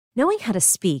Knowing how to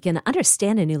speak and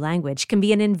understand a new language can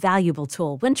be an invaluable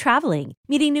tool when traveling,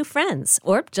 meeting new friends,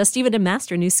 or just even to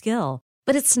master a new skill.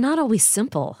 But it's not always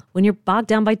simple when you're bogged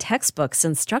down by textbooks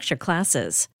and structured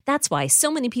classes. That's why so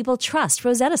many people trust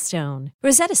Rosetta Stone.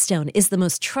 Rosetta Stone is the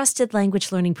most trusted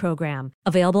language learning program,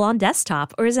 available on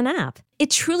desktop or as an app. It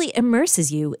truly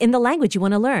immerses you in the language you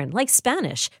want to learn, like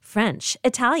Spanish, French,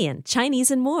 Italian,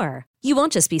 Chinese, and more. You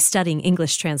won't just be studying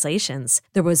English translations.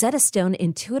 The Rosetta Stone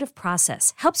intuitive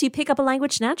process helps you pick up a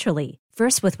language naturally,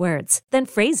 first with words, then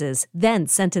phrases, then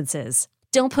sentences.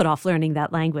 Don't put off learning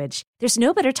that language. There's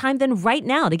no better time than right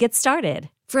now to get started.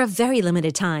 For a very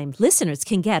limited time, listeners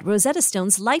can get Rosetta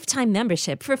Stone's lifetime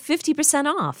membership for 50%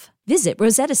 off. Visit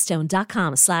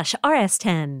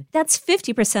rosettastone.com/rs10. That's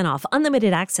 50% off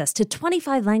unlimited access to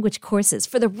 25 language courses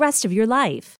for the rest of your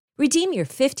life. Redeem your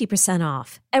 50%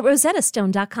 off at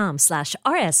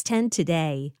rosettastone.com/rs10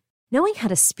 today. Knowing how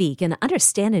to speak and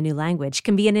understand a new language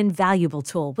can be an invaluable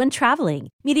tool when traveling,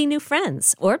 meeting new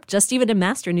friends, or just even to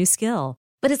master a new skill.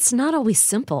 But it's not always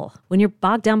simple when you're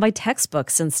bogged down by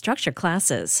textbooks and structured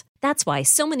classes. That's why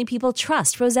so many people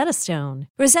trust Rosetta Stone.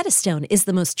 Rosetta Stone is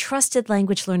the most trusted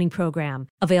language learning program,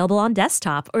 available on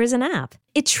desktop or as an app.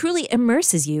 It truly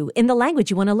immerses you in the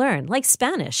language you want to learn, like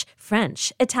Spanish,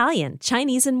 French, Italian,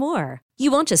 Chinese, and more.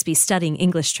 You won't just be studying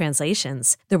English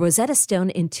translations. The Rosetta Stone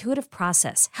intuitive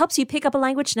process helps you pick up a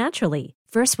language naturally,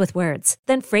 first with words,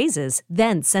 then phrases,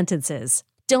 then sentences.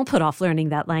 Don't put off learning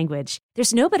that language.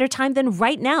 There's no better time than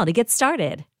right now to get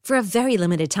started. For a very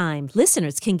limited time,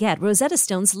 listeners can get Rosetta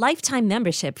Stone's lifetime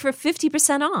membership for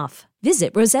 50% off.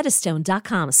 Visit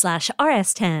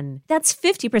rosettastone.com/rs10. That's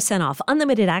 50% off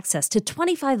unlimited access to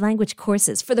 25 language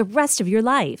courses for the rest of your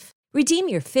life. Redeem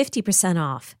your 50%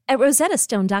 off at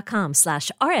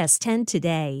rosettastone.com/rs10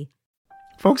 today.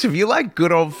 Folks, if you like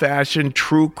good old-fashioned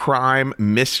true crime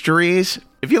mysteries,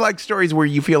 if you like stories where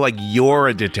you feel like you're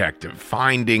a detective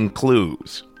finding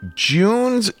clues,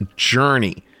 June's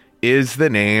Journey is the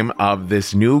name of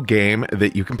this new game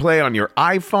that you can play on your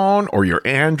iPhone or your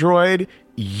Android.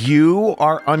 You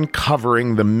are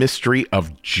uncovering the mystery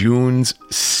of June's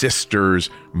sister's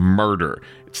murder.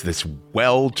 It's this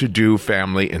well-to-do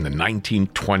family in the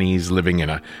 1920s living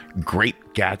in a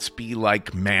Great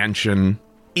Gatsby-like mansion.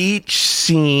 Each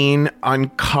scene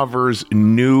uncovers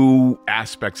new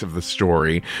aspects of the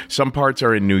story. Some parts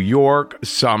are in New York,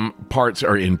 some parts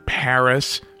are in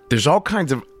Paris. There's all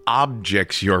kinds of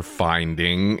objects you're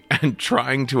finding and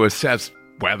trying to assess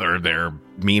whether they're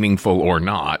meaningful or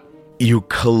not. You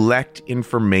collect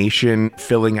information,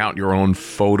 filling out your own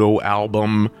photo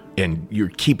album, and you're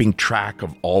keeping track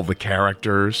of all the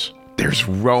characters. There's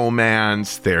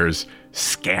romance, there's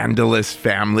scandalous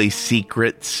family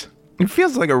secrets. It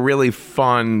feels like a really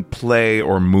fun play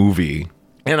or movie.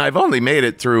 And I've only made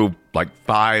it through like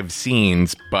 5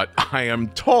 scenes, but I am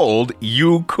told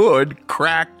you could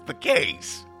crack the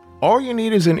case. All you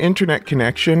need is an internet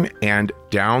connection and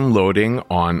downloading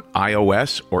on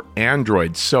iOS or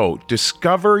Android. So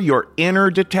discover your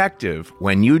inner detective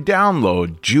when you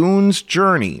download June's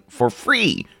Journey for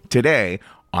free today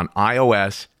on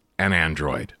iOS and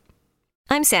Android.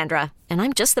 I'm Sandra, and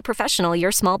I'm just the professional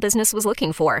your small business was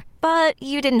looking for. But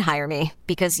you didn't hire me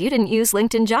because you didn't use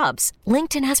LinkedIn Jobs.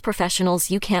 LinkedIn has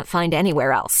professionals you can't find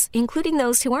anywhere else, including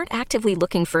those who aren't actively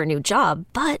looking for a new job,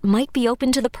 but might be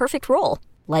open to the perfect role,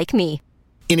 like me.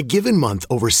 In a given month,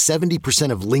 over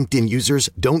 70% of LinkedIn users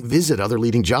don't visit other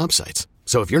leading job sites.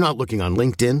 So if you're not looking on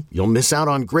LinkedIn, you'll miss out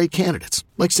on great candidates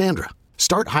like Sandra.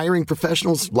 Start hiring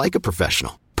professionals like a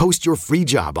professional. Post your free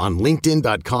job on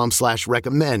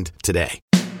linkedin.com/recommend today.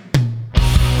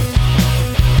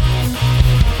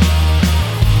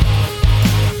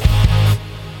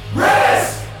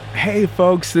 Hey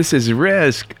folks, this is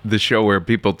Risk, the show where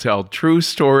people tell true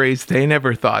stories they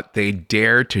never thought they'd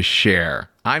dare to share.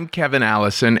 I'm Kevin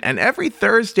Allison, and every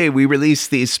Thursday we release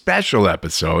these special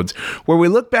episodes where we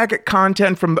look back at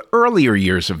content from the earlier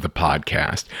years of the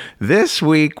podcast. This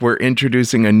week we're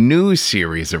introducing a new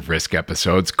series of Risk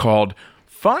episodes called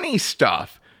Funny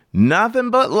Stuff.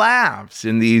 Nothing but laughs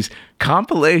in these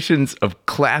compilations of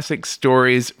classic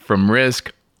stories from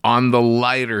Risk on the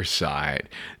lighter side.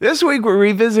 This week, we're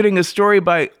revisiting a story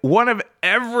by one of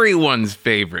everyone's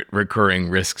favorite recurring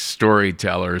Risk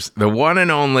storytellers, the one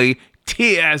and only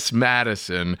T.S.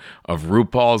 Madison of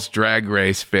RuPaul's Drag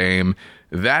Race fame.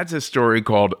 That's a story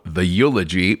called The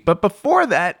Eulogy. But before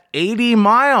that, 80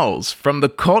 Miles from the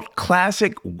cult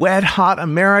classic Wet Hot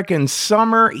American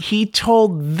Summer. He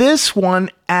told this one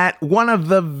at one of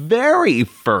the very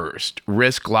first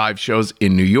Risk live shows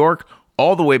in New York,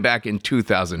 all the way back in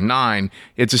 2009.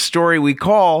 It's a story we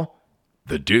call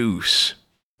The Deuce.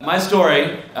 My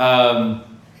story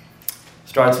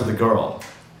starts with a girl.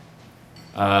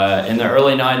 In the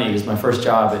early 90s, my first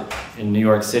job in New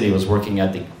York City was working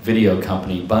at the video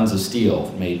company Buns of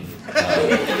Steel, made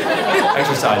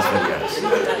exercise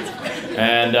videos.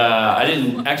 And I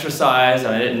didn't exercise,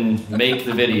 and I didn't make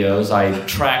the videos. I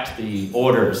tracked the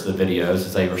orders of the videos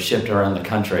as they were shipped around the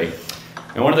country.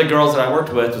 And one of the girls that I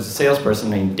worked with was a salesperson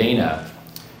named Dana.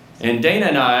 And Dana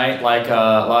and I, like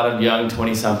a lot of young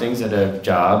 20-somethings that have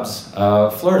jobs,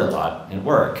 flirt a lot at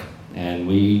work.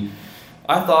 And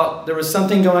I thought there was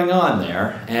something going on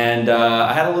there, and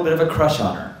I had a little bit of a crush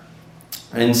on her.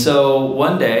 And so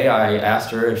one day I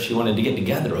asked her if she wanted to get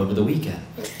together over the weekend.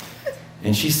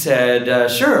 And she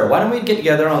said, sure, why don't we get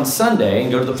together on Sunday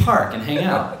and go to the park and hang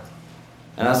out?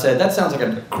 And I said, that sounds like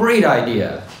a great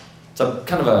idea. It's a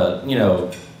kind of a,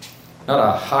 not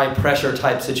a high pressure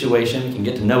type situation. We can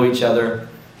get to know each other,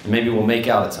 and maybe we'll make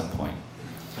out at some point.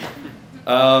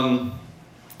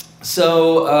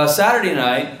 So Saturday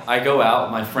night, I go out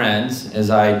with my friends,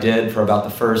 as I did for about the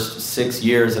first 6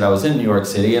 years that I was in New York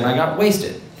City, and I got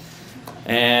wasted.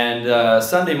 And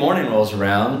Sunday morning rolls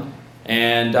around,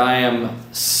 and I am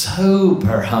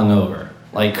super hungover,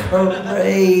 like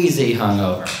crazy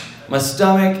hungover. My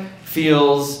stomach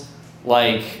feels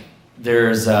like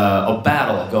there's a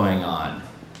battle going on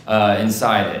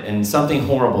inside it, and something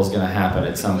horrible is going to happen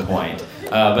at some point.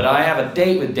 But I have a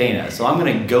date with Dana, so I'm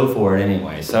going to go for it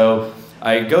anyway. So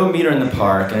I go meet her in the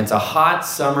park, and it's a hot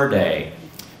summer day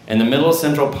in the middle of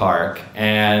Central Park,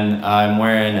 and I'm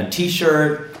wearing a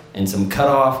t-shirt and some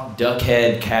cut-off duck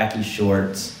head khaki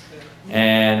shorts.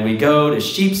 And we go to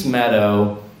Sheep's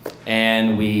Meadow,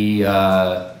 and we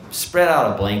spread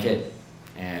out a blanket,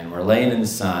 and we're laying in the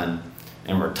sun,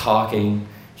 and we're talking.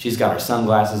 She's got her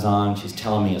sunglasses on, she's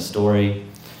telling me a story,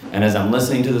 and as I'm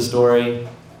listening to the story,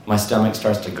 my stomach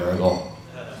starts to gurgle.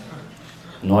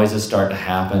 Noises start to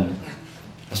happen.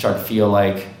 I start to feel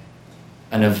like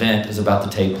an event is about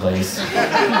to take place.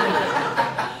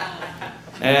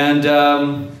 And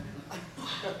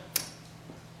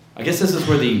I guess this is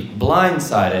where the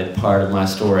blindsided part of my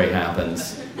story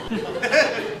happens.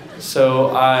 So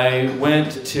I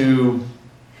went to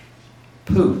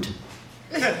poot.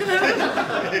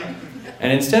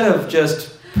 And instead of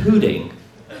just pooting,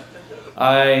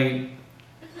 I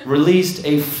released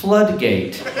a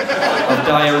floodgate of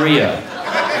diarrhea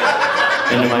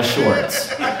into my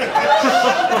shorts.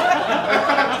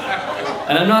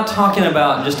 And I'm not talking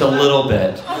about just a little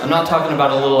bit. I'm not talking about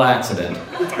a little accident.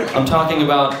 I'm talking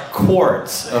about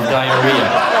quarts of diarrhea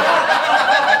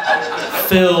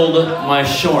filled my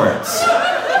shorts.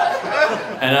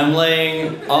 And I'm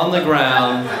laying on the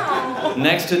ground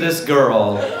next to this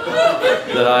girl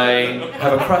that I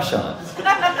have a crush on.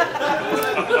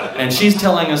 And she's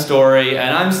telling a story,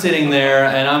 and I'm sitting there,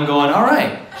 and I'm going, all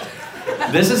right,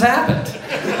 this has happened.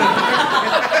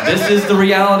 This is the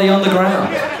reality on the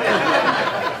ground.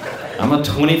 I'm a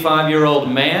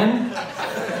 25-year-old man,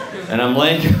 and I'm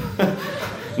laying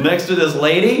next to this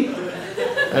lady,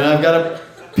 and I've got a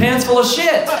pants full of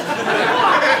shit.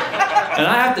 And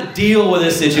I have to deal with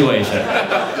this situation.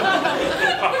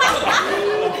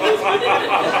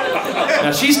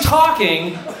 Now she's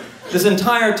talking this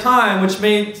entire time, which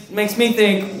makes me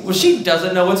think, well, she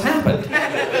doesn't know what's happened.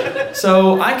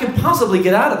 So I could possibly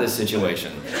get out of this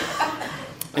situation.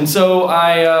 And so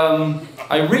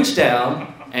I reach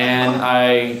down and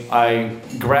I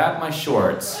grab my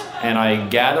shorts and I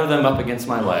gather them up against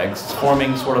my legs,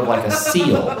 forming sort of like a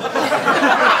seal.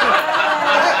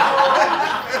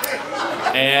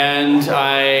 And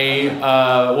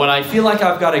when I feel like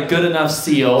I've got a good enough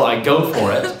seal, I go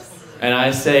for it. And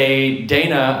I say,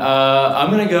 Dana,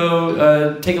 I'm gonna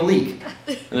go take a leak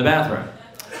in the bathroom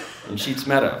in Sheep's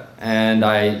Meadow. And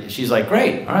she's like,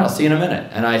 great, all right, I'll see you in a minute.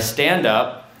 And I stand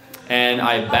up and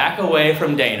I back away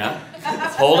from Dana,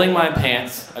 holding my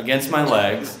pants against my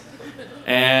legs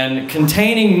and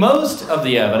containing most of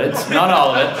the evidence, not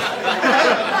all of it.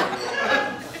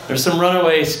 There's some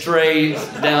runaway strays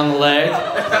down the leg.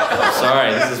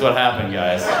 Sorry, this is what happened,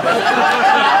 guys.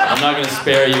 I'm not going to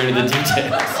spare you any of the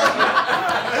details.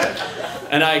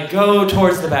 And I go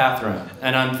towards the bathroom,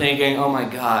 and I'm thinking, oh my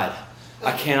God,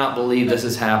 I cannot believe this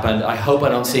has happened. I hope I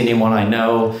don't see anyone I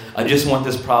know. I just want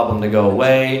this problem to go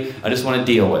away. I just want to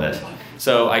deal with it.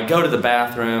 So I go to the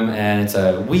bathroom, and it's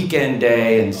a weekend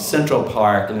day in Central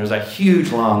Park, and there's a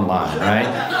huge long line,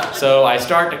 right? So I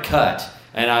start to cut.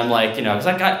 And I'm like, because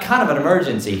I got kind of an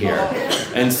emergency here.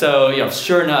 And so,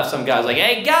 sure enough, some guy's like,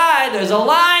 hey, guy, there's a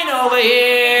line over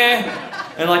here.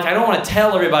 And I don't want to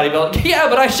tell everybody, but yeah,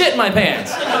 but I shit in my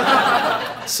pants.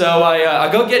 So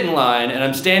I go get in line, and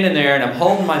I'm standing there, and I'm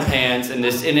holding my pants, and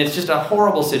it's just a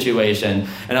horrible situation.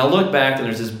 And I look back, and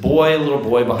there's this little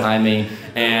boy behind me,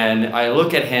 and I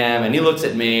look at him, and he looks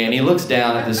at me, and he looks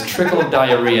down at this trickle of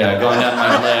diarrhea going down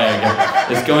my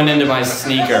leg. It's going into my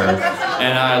sneaker.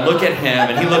 And I look at him,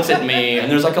 and he looks at me,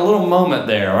 and there's like a little moment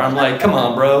there where I'm like, come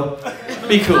on, bro,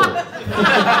 be cool.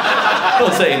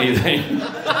 Don't say anything.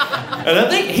 And I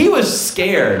think he was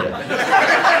scared,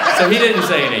 so he didn't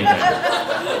say anything.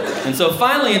 And so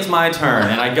finally it's my turn,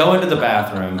 and I go into the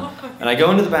bathroom, and I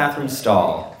go into the bathroom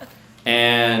stall,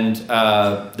 and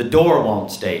the door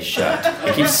won't stay shut.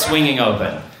 It keeps swinging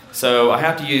open. So I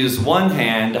have to use one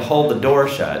hand to hold the door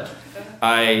shut.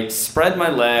 I spread my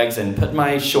legs and put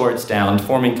my shorts down,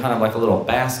 forming kind of like a little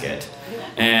basket.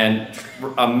 And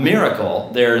a miracle,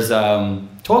 there's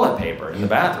toilet paper in the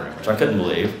bathroom, which I couldn't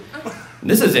believe.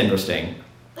 This is interesting.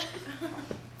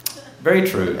 Very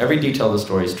true. Every detail of the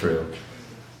story is true.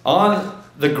 On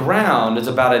the ground is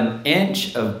about an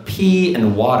inch of pee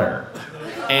and water.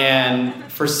 And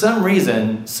for some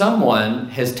reason, someone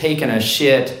has taken a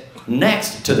shit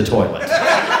next to the toilet.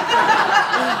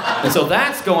 And so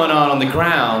that's going on the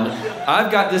ground.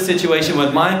 I've got this situation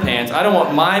with my pants. I don't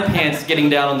want my pants getting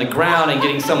down on the ground and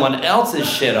getting someone else's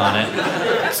shit on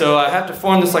it. So I have to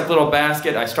form this like little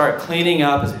basket. I start cleaning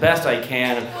up as best I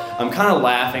can. I'm kind of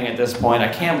laughing at this point. I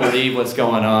can't believe what's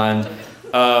going on.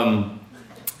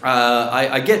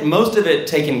 I get most of it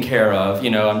taken care of.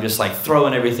 I'm just like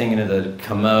throwing everything into the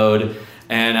commode.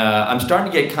 And I'm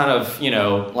starting to get kind of,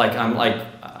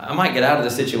 I might get out of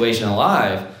this situation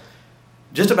alive.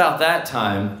 Just about that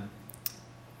time,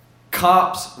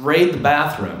 cops raid the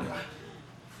bathroom.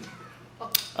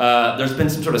 There's been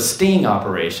some sort of sting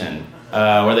operation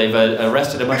where they've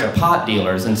arrested a bunch of pot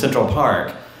dealers in Central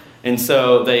Park. And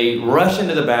so they rush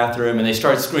into the bathroom and they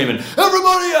start screaming,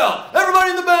 "Everybody out! Everybody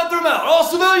in the bathroom out! All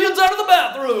civilians out of the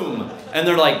bathroom!" And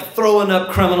they're like throwing up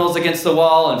criminals against the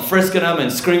wall and frisking them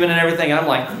and screaming and everything. And I'm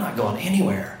like, I'm not going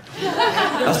anywhere.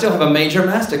 I still have a major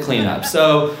mess to clean up.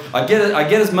 So I get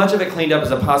as much of it cleaned up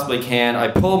as I possibly can. I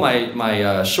pull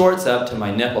my shorts up to my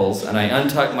nipples and I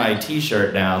untuck my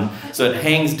t-shirt down so it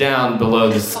hangs down below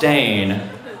the stain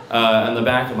on the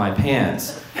back of my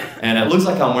pants. And it looks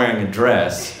like I'm wearing a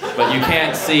dress, but you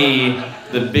can't see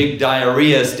the big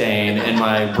diarrhea stain in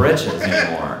my britches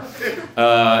anymore.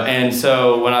 And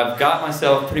so when I've got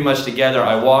myself pretty much together,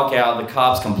 I walk out, the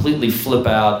cops completely flip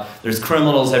out. There's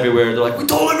criminals everywhere. They're like, "We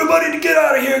told everybody to get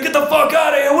out of here. Get the fuck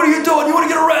out of here. What are you doing? You want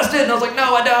to get arrested?" And I was like,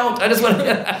 "No, I don't. I just want to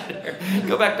get out of here.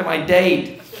 Go back to my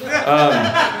date."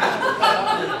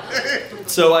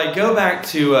 So I go back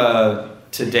to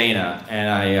Dana, and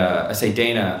I say,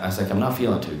 "Dana," I was like, "I'm not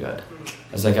feeling too good."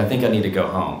 I was like, "I think I need to go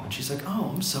home." And she's like,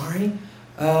 "Oh, I'm sorry.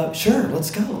 Sure,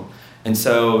 let's go." And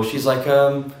so she's like,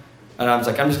 and I was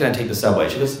like, "I'm just going to take the subway."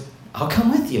 She goes, "I'll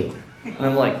come with you." And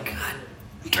I'm like, "God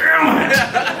damn it."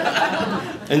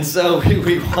 And so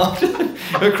we walked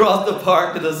across the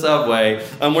park to the subway.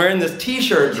 I'm wearing this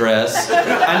t-shirt dress.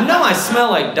 I know I smell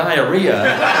like diarrhea.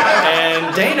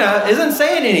 And Dana isn't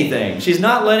saying anything. She's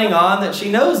not letting on that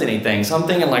she knows anything. So I'm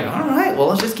thinking like, all right, well,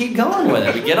 let's just keep going with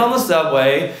it. We get on the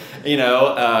subway.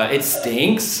 It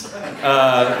stinks,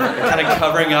 kind of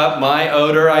covering up my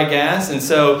odor, I guess. And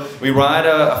so we ride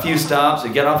a few stops.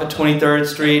 We get off at 23rd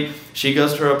Street. She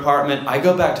goes to her apartment. I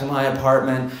go back to my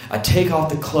apartment. I take off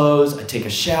the clothes. I take a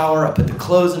shower. I put the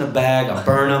clothes in a bag. I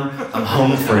burn them. I'm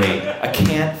home free. I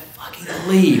can't fucking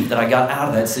believe that I got out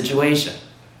of that situation.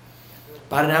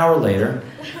 About an hour later,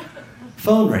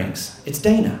 phone rings. It's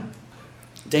Dana.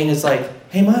 Dana's like,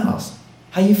 "Hey, Miles,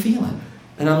 how you feeling?"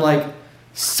 And I'm like,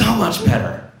 "So much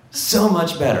better, so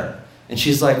much better." And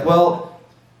she's like, "Well,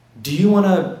 do you want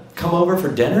to come over for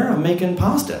dinner? I'm making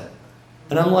pasta."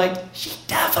 And I'm like, she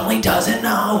definitely doesn't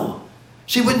know.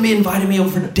 She wouldn't be inviting me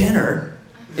over for dinner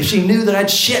if she knew that I'd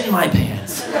shit in my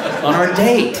pants on our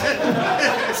date.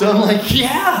 So I'm like,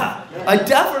 yeah, I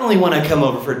definitely want to come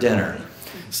over for dinner.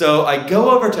 So I go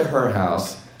over to her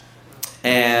house,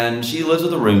 and she lives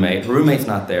with a roommate. Her roommate's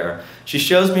not there. She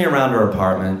shows me around her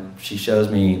apartment. She shows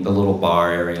me the little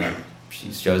bar area.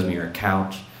 She shows me her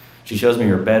couch. She shows me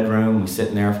her bedroom. We sit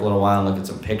in there for a little while and look at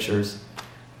some pictures.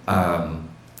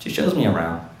 She shows me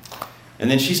around. And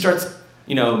then she starts,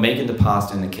 making the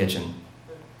pasta in the kitchen.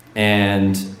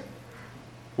 And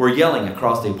we're yelling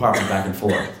across the apartment back and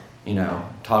forth,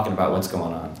 talking about what's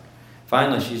going on.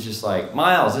 Finally, she's just like,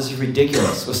 "Miles, this is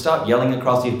ridiculous. We'll stop yelling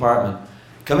across the apartment.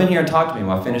 Come in here and talk to me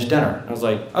while I finish dinner." And I was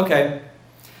like, "Okay."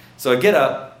 So I get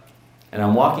up, and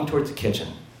I'm walking towards the kitchen.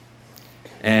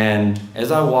 And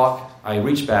as I walk, I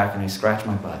reach back and I scratch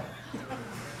my butt.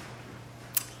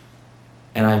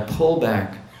 And I pull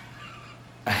back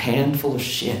a handful of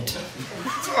shit.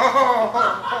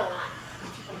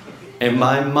 And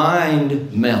my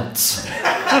mind melts.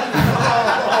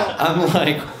 I'm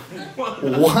like,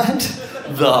 what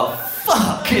the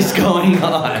fuck is going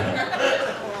on?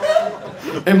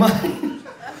 Am I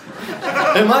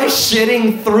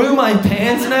shitting through my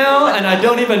pants now and I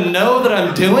don't even know that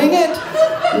I'm doing it?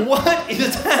 What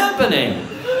is happening?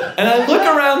 And I look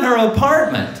around her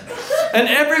apartment, and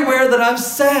everywhere that I've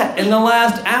sat in the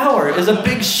last hour is a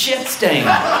big shit stain.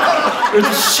 There's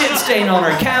a shit stain on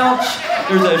her couch.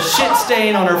 There's a shit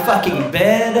stain on her fucking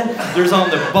bed. There's on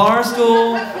the bar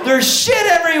stool. There's shit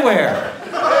everywhere.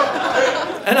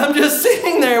 And I'm just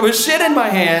sitting there with shit in my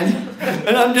hand,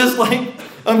 and I'm just like,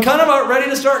 I'm kind of about ready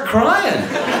to start crying.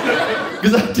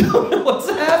 Because I don't know what's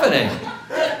happening.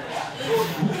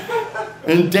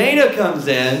 And Dana comes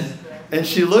in, and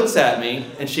she looks at me,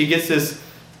 and she gets this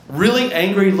really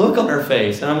angry look on her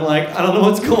face. And I'm like, I don't know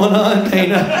what's going on,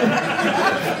 Dana.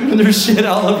 There's shit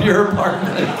all over your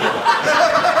apartment.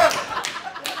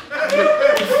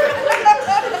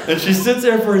 And she sits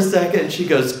there for a second, and she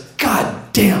goes,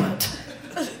 God damn it.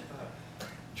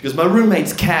 She goes, my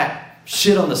roommate's cat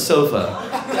shit on the sofa,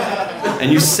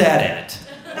 and you sat in it.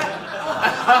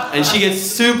 And she gets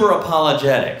super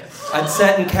apologetic. I'd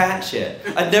sat in cat shit.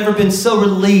 I'd never been so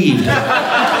relieved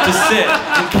to sit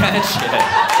in cat shit.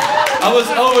 I was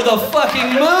over the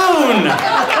fucking moon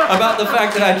about the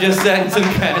fact that I just sat in some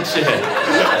cat shit.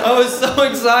 I was so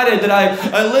excited that I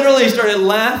literally started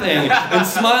laughing and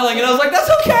smiling, and I was like, that's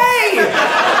okay!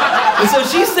 And so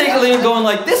she's thinking and going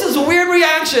like, this is a weird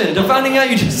reaction to finding out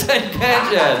you just said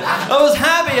cat shit. I was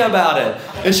happy about it.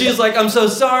 And she's like, I'm so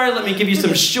sorry, let me give you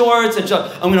some shorts, and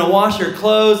I'm gonna wash your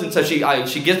clothes. And so she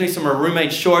gives me some of her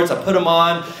roommate's shorts, I put them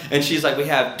on, and she's like, we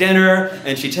have dinner,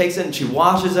 and she takes it and she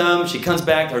washes them, she comes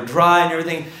back, they're dry and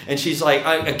everything, and she's like,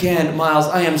 again, Miles,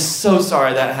 I am so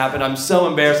sorry that happened, I'm so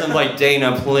embarrassed. I'm like,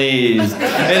 Dana, please,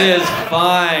 it is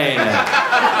fine.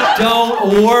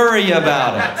 Don't worry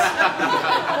about it.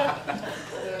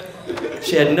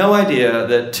 She had no idea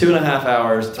that 2.5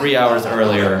 hours, 3 hours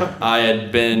earlier, I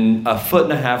had been a foot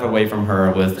and a half away from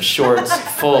her with shorts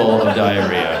full of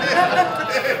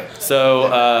diarrhea.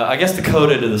 So I guess the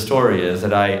coda to the story is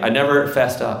that I never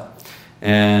fessed up.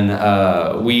 And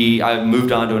I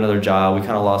moved on to another job. We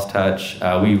kind of lost touch.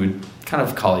 We would kind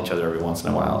of call each other every once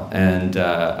in a while. And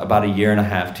about 1.5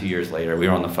 years, 2 years later, we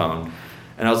were on the phone.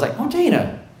 And I was like, oh,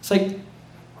 Dana. It's like,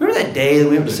 remember that day that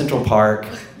we went to Central Park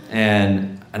and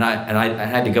I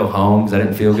had to go home because I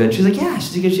didn't feel good? She's like, yeah,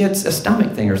 she had a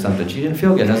stomach thing or something. She didn't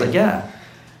feel good. And I was like, yeah.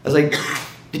 I was like,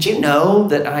 did you know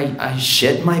that I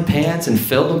shit in my pants and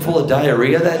filled them full of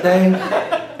diarrhea that day?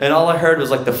 And all I heard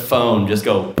was like the phone just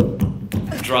go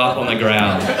drop on the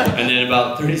ground. And then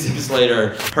about 30 seconds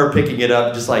later, her picking it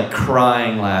up, just like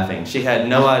crying, laughing. She had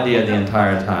no idea the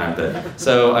entire time.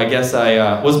 So I guess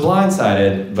I was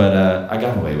blindsided, but I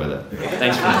got away with it.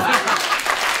 Thanks for listening.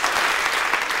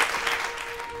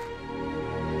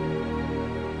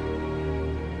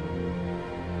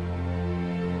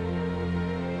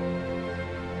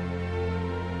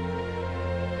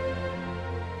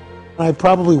 I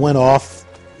probably went off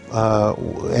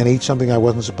and ate something I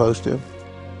wasn't supposed to.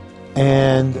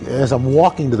 And as I'm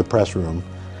walking to the press room,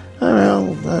 I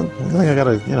think I got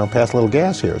to, pass a little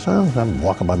gas here. So I'm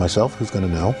walking by myself. Who's going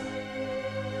to know?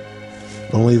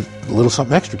 Only a little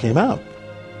something extra came out.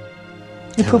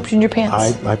 You pooped in your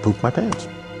pants? I pooped my pants.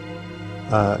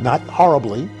 Not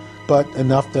horribly, but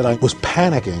enough that I was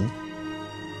panicking.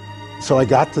 So I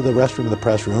got to the restroom of the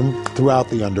press room, threw out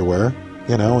the underwear,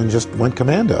 and just went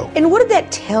commando. And what did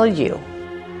that tell you?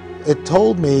 It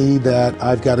told me that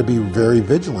I've got to be very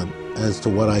vigilant as to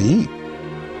what I eat.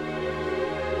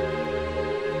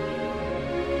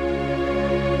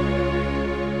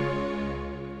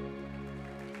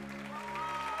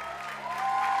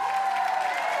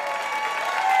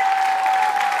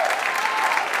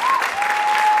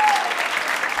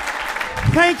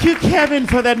 Thank you, Kevin,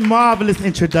 for that marvelous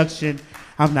introduction.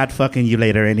 I'm not fucking you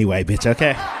later anyway, bitch,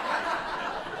 okay?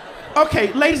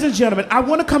 Okay, ladies and gentlemen, I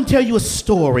want to come tell you a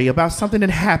story about something that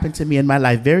happened to me in my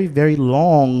life very, very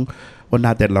long, well,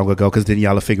 not that long ago, because then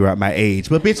y'all will figure out my age,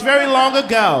 but bitch, very long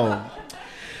ago.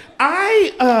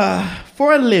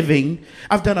 For a living,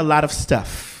 I've done a lot of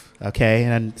stuff, okay?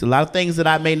 And a lot of things that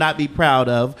I may not be proud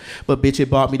of, but bitch, it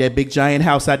bought me that big giant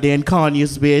house out there in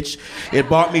Conyers, bitch. It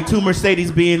bought me 2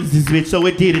 Mercedes-Benzes, bitch, so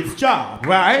it did its job,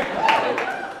 right?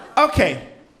 Okay,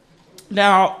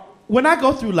 now, when I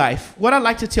go through life, what I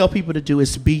like to tell people to do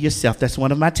is be yourself. That's one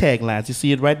of my taglines. You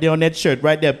see it right there on that shirt,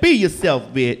 right there. Be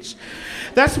yourself, bitch.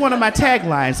 That's one of my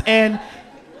taglines. And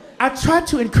I try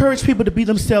to encourage people to be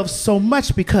themselves so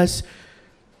much because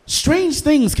strange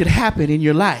things could happen in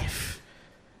your life,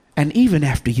 and even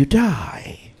after you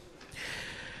die.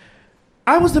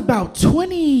 I was about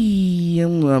 20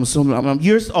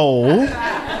 years old,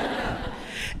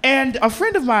 and a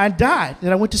friend of mine died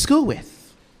that I went to school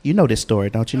with. You know this story,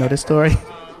 don't you know this story?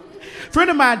 A friend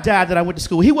of mine died that I went to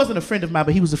school with. He wasn't a friend of mine,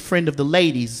 but he was a friend of the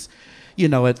ladies, you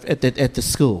know, at the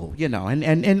school, you know.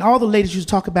 And all the ladies used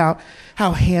to talk about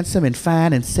how handsome and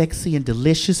fine and sexy and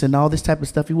delicious and all this type of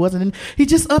stuff he was. And he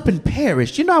just up and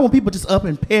perished. You know how when people just up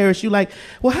and perish, you like,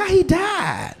 well, how he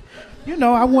died? You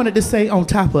know, I wanted to say on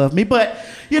top of me, but,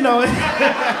 you know,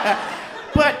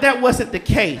 but that wasn't the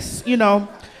case, you know.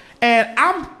 And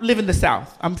I'm living the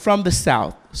South. I'm from the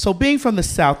South. So being from the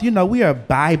South, you know, we are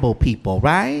Bible people,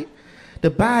 right? The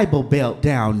Bible Belt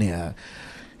down there.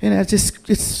 And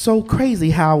it's so crazy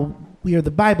how we are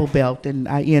the Bible Belt and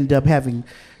I end up having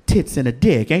tits and a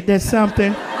dick. Ain't that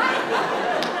something?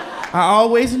 I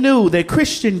always knew that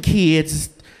Christian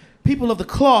kids, people of the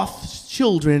cloth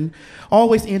children,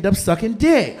 always end up sucking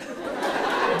dick.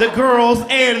 The girls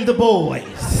and the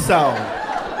boys. So,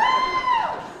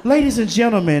 ladies and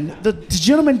gentlemen, the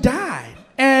gentleman died.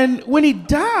 And when he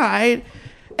died,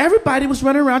 everybody was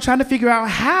running around trying to figure out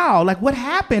how, like what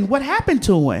happened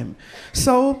to him.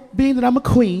 So, being that I'm a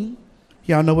queen,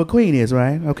 y'all know what queen is,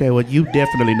 right? Okay, well, you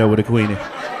definitely know what a queen is.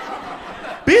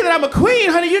 Being that I'm a queen,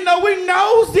 honey, you know we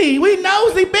nosy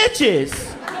bitches.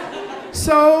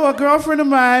 So, a girlfriend of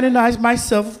mine and I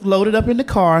myself loaded up in the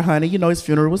car, honey. You know, his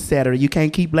funeral was Saturday. You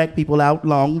can't keep black people out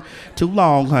too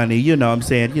long, honey. You know what I'm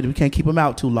saying? You know, we can't keep them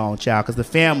out too long, child, because the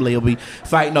family will be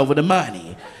fighting over the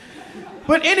money.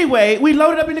 But anyway, we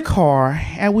loaded up in the car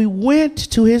and we went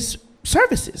to his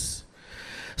services.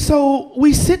 So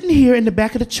we sitting here in the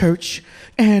back of the church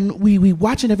and we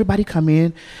watching everybody come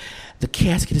in. The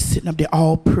casket is sitting up there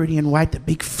all pretty and white. The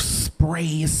big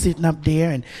spray is sitting up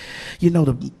there. And, you know,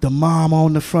 the mom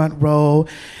on the front row,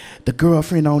 the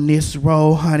girlfriend on this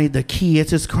row, honey, the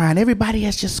kids is crying. Everybody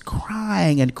is just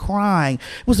crying and crying.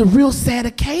 It was a real sad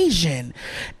occasion.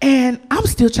 And I'm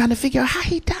still trying to figure out how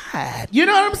he died. You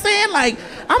know what I'm saying? Like,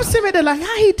 I'm sitting there like,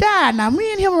 how he died? Now,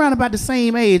 me and him around about the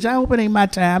same age. I hope it ain't my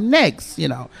time next, you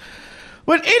know.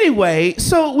 But anyway,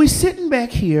 so we sitting back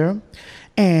here.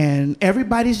 And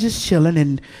everybody's just chilling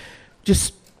and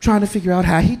just trying to figure out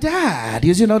how he died.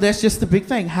 Because, you know, that's just the big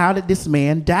thing. How did this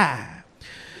man die?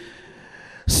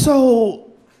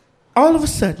 So, all of a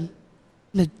sudden,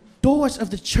 the doors of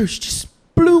the church just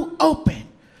blew open.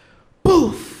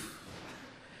 Boof.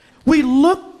 We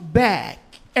looked back,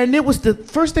 and it was the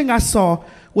first thing I saw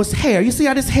was hair. You see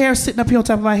how this hair is sitting up here on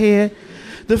top of my head?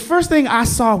 The first thing I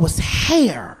saw was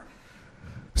hair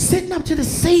sitting up to the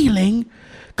ceiling,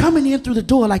 coming in through the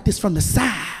door like this from the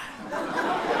side.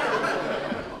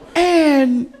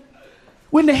 And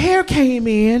when the hair came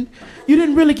in, you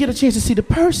didn't really get a chance to see the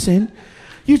person.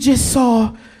 You just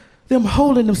saw them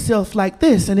holding themselves like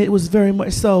this, and it was very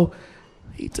much so,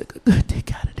 he took a good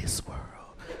dick out of this world.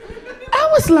 I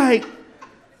was like,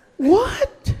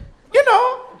 what? You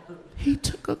know, he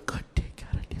took a good dick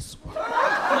out of this world.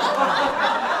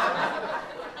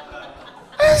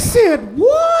 I said,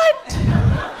 what?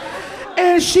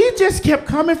 And she just kept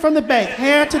coming from the back,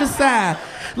 hair to the side.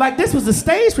 Like this was a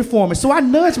stage performance. So I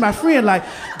nudged my friend like,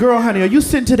 girl, honey, are you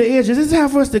sitting to the edge? Is this time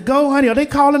for us to go, honey? Are they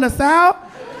calling us out?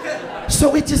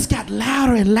 So it just got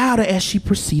louder and louder as she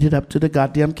proceeded up to the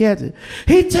goddamn casket.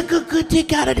 He took a good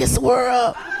dick out of this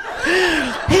world.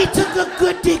 He took a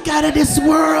good dick out of this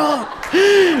world.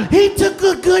 He took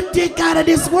a good dick out of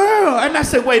this world. And I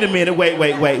said, wait a minute, wait.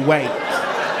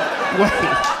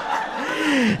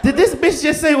 Did this bitch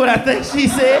just say what I think she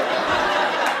said?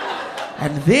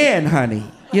 And then, honey,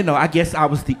 you know, I guess I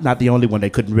was not the only one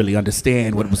that couldn't really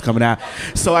understand what was coming out.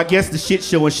 So I guess the shit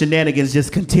show and shenanigans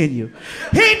just continue.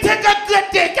 He took a good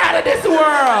dick out of this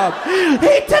world.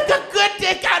 He took a good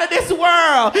dick out of this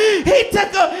world. He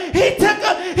took a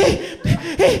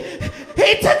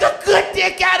good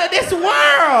dick out of this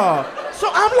world.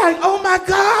 So I'm like, oh my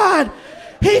God,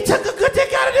 he took a good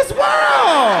dick out of this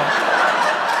world.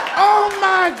 Oh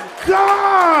my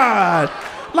God.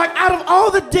 Like out of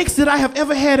all the dicks that I have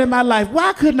ever had in my life,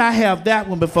 why couldn't I have that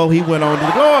one before he went on to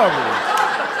the glory?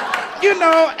 You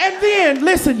know, and then,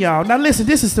 listen y'all, now listen,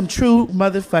 this is some true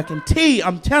motherfucking tea.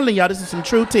 I'm telling y'all, this is some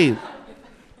true tea.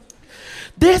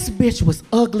 This bitch was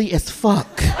ugly as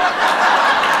fuck.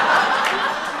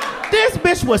 This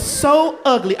bitch was so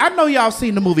ugly. I know y'all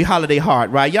seen the movie Holiday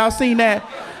Heart, right? Y'all seen that?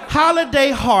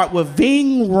 Holiday Heart with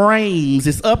Ving Rhames.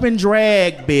 It's up in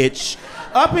drag, bitch.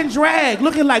 Up in drag,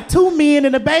 looking like two men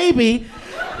and a baby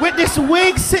with this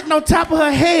wig sitting on top of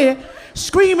her head,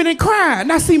 screaming and crying.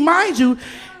 Now, see, mind you,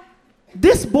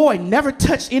 This boy never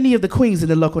touched any of the queens in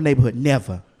the local neighborhood.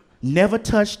 Never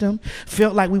touched them.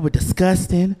 Felt like we were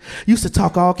disgusting. Used to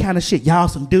talk all kind of shit. Y'all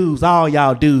some dudes. All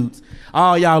y'all dudes.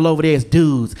 All y'all over there is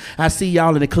dudes. I see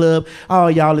y'all in the club.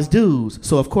 All y'all is dudes.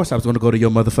 So of course I was going to go to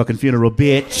your motherfucking funeral,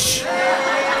 bitch.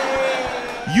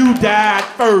 You died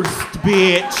first,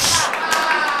 bitch.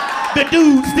 The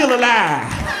dude's still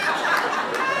alive.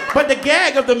 But the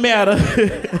gag of the matter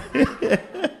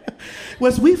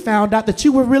was we found out that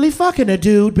you were really fucking a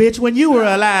dude, bitch, when you were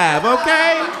alive,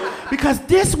 okay? Because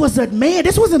this was a man.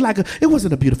 This wasn't it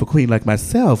wasn't a beautiful queen like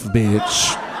myself,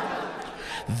 bitch.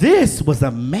 This was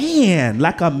a man,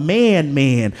 like a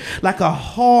man, like a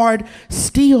hard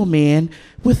steel man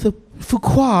with a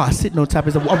Fuqua sitting on top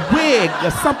of his, a wig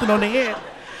or something on the head.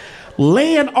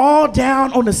 Laying all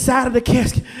down on the side of the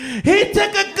casket. He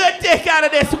took a good dick out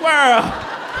of this world.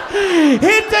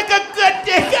 He took a good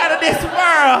dick out of this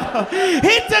world.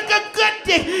 He took a good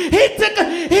dick. He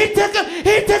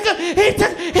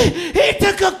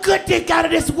took a good dick out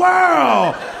of this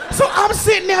world. So I'm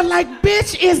sitting there like,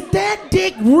 bitch, is that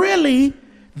dick really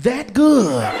that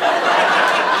good?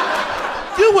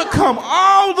 You would come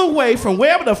all the way from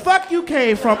wherever the fuck you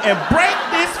came from and break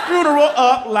this funeral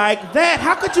up like that.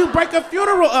 How could you break a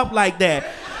funeral up like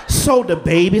that? So the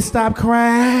baby stopped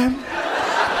crying.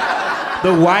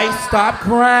 The wife stopped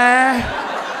crying.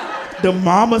 The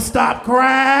mama stopped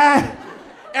crying.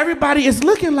 Everybody is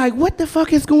looking like, what the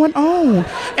fuck is going on?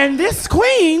 And this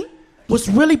queen was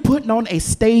really putting on a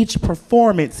stage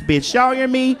performance, bitch. Y'all hear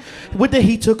me?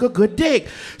 He took a good dick.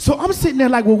 So I'm sitting there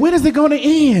like, well, when is it gonna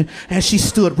end? And she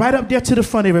stood right up there to the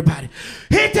front of everybody.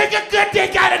 He took a good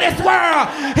dick out of this world.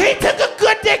 He took a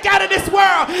good dick out of this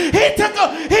world. He took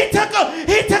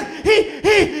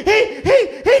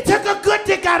a good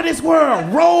dick out of this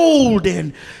world. Rolled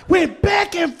and went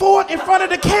back and forth in front of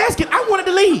the casket. I wanted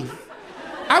to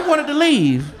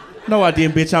leave. No, I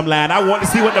didn't, bitch. I'm lying. I wanted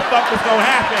to see what the fuck was gonna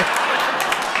happen.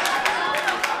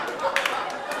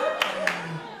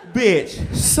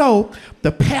 Bitch. So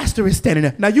the pastor is standing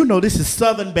there. Now, you know this is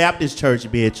Southern Baptist Church,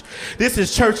 bitch. This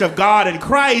is Church of God in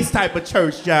Christ type of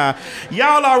church, y'all.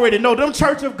 Y'all already know them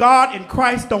Church of God in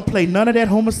Christ don't play none of that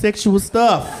homosexual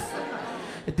stuff.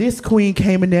 This queen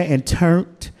came in there and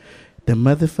turned the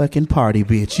motherfucking party,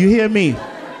 bitch. You hear me?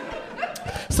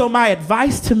 So my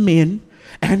advice to men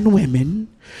and women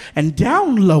and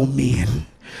down low men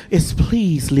is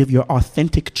please live your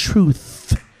authentic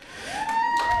truth.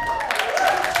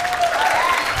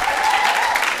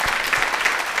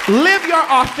 Live your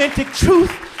authentic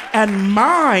truth and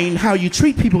mind how you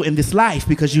treat people in this life,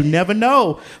 because you never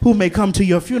know who may come to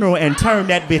your funeral and turn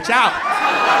that bitch out.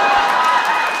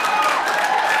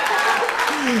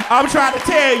 I'm trying to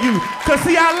tell you, because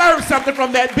see, I learned something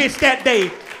from that bitch that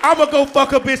day. I'm going to go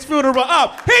fuck a bitch funeral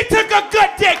up. He took a good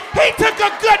dick. He took a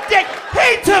good dick.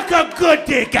 He took a good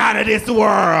dick out of this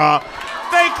world.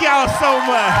 Thank y'all so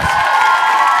much.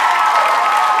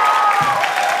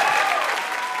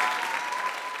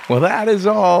 Well, that is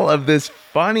all of this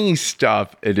funny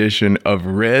stuff edition of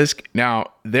Risk.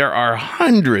 Now, there are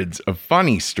hundreds of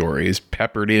funny stories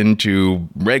peppered into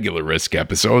regular Risk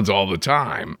episodes all the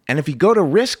time. And if you go to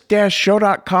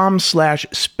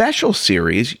risk-show.com/special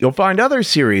series, you'll find other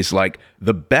series like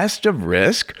The Best of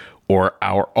Risk, or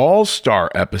our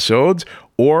All-Star episodes,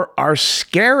 or our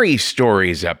Scary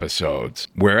Stories episodes,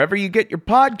 wherever you get your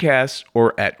podcasts,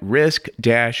 or at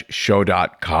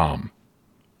risk-show.com.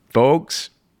 Folks,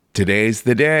 today's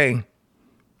the day.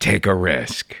 Take a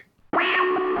risk.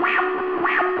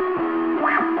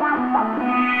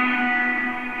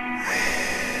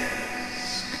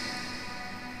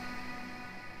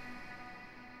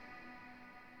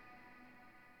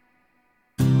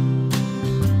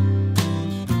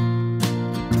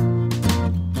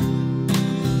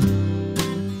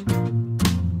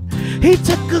 He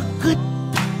took a good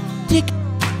dick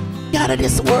out of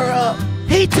this world.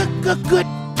 He took a good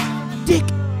dick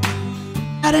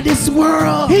out of this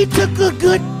world. He took a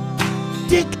good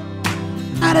dick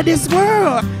out of this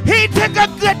world. He took a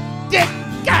good dick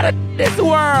out of this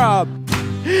world.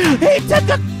 He took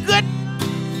a good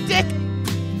dick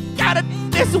out of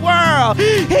this world.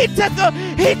 He took a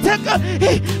good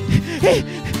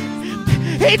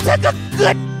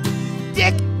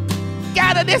dick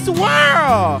out of this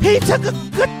world. He took a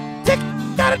good dick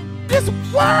out of this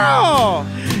world.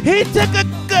 He took a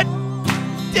good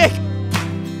dick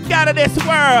out of this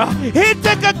world. He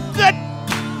took a good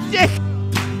dick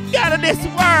out of this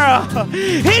world.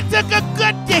 He took a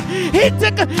good dick. He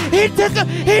took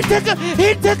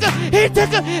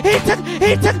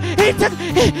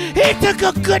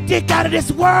a good dick out of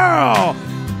this world.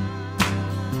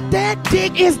 That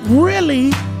dick is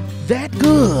really that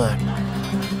good.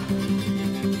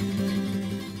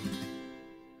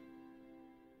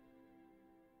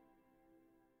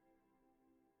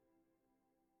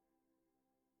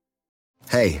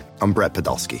 Hey, I'm Brett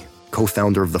Podolsky,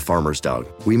 co-founder of The Farmer's Dog.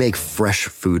 We make fresh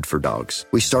food for dogs.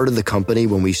 We started the company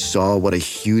when we saw what a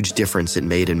huge difference it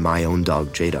made in my own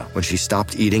dog, Jada, when she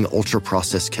stopped eating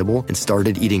ultra-processed kibble and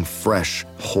started eating fresh,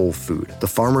 whole food. The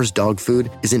Farmer's Dog food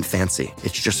isn't fancy.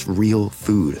 It's just real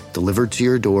food delivered to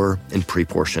your door in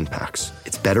pre-portioned packs.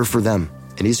 It's better for them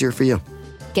and easier for you.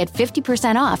 Get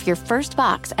 50% off your first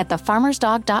box at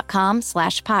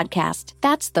thefarmersdog.com/podcast.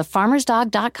 That's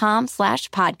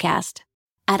thefarmersdog.com/podcast.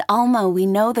 At Alma, we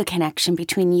know the connection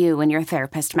between you and your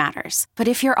therapist matters. But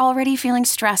if you're already feeling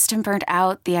stressed and burnt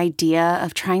out, the idea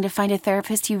of trying to find a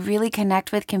therapist you really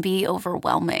connect with can be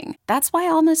overwhelming. That's why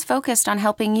Alma's focused on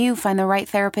helping you find the right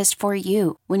therapist for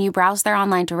you. When you browse their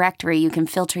online directory, you can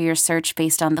filter your search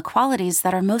based on the qualities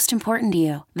that are most important to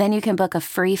you. Then you can book a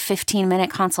free 15-minute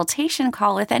consultation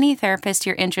call with any therapist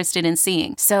you're interested in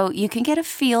seeing, so you can get a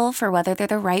feel for whether they're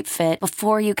the right fit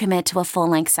before you commit to a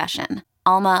full-length session.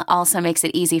 Alma also makes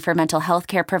it easy for mental health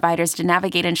care providers to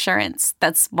navigate insurance.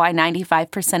 That's why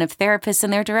 95% of therapists in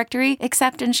their directory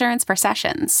accept insurance for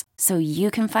sessions, so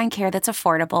you can find care that's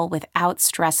affordable without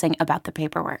stressing about the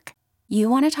paperwork.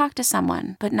 You want to talk to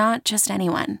someone, but not just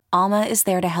anyone. Alma is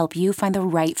there to help you find the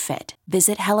right fit.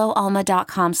 Visit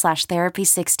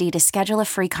helloalma.com/therapy60 to schedule a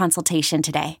free consultation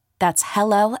today. That's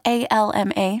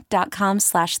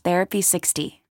helloalma.com/therapy60.